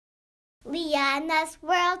Liana's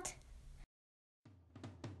World.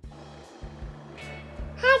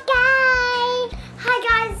 Hi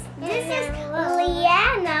guys! This is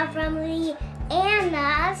Liana from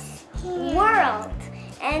Liana's World.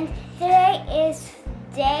 And today is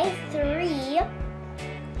day 3.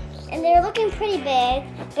 And they're looking pretty big.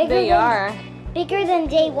 Bigger than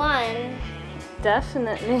day 1.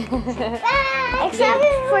 Definitely. Except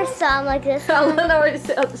for some like this one. Alana already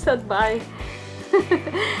said bye.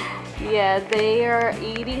 Yeah, they are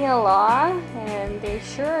eating a lot and they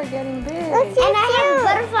sure are getting big. And I have a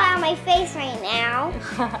butterfly on my face right now.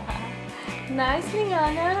 Nice,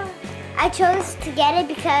 Liana. I chose to get it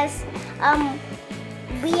because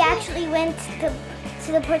we actually went to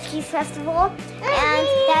the Portuguese festival and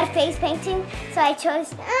they had face painting, so I chose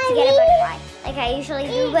to get a butterfly like I usually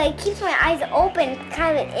do, but it keeps my eyes open,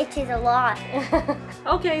 kind of itches a lot.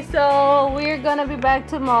 Okay, so we're gonna be back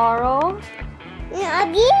tomorrow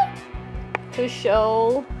to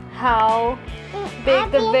show how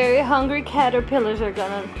big the very hungry caterpillars are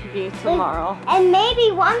gonna be tomorrow. And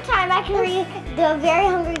maybe one time I can read the Very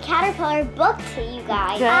Hungry Caterpillar book to you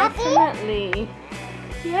guys. Definitely.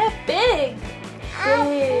 Yeah, big.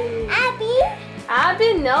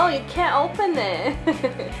 Abby, no, you can't open it.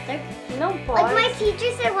 No, boy. Like my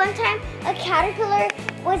teacher said one time, a caterpillar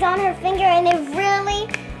was on her finger and it really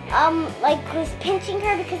was pinching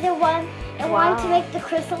her because it wanted to make the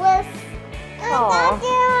chrysalis. Some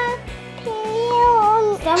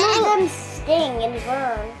of them sting and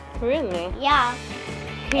burn. Really? Yeah.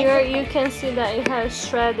 Here you can see that it has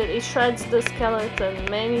shredded. It shreds the skeleton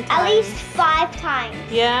many times. At least 5 times.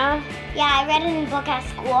 Yeah? Yeah, I read it in a book at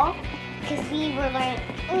school because we were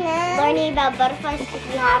learning about butterflies because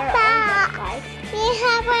we had our own butterflies. We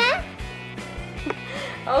have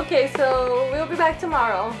one? Okay, so we'll be back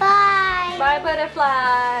tomorrow. Bye. Bye,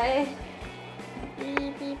 butterfly.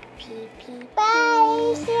 Beep, beep, beep, beep.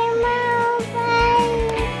 Bye.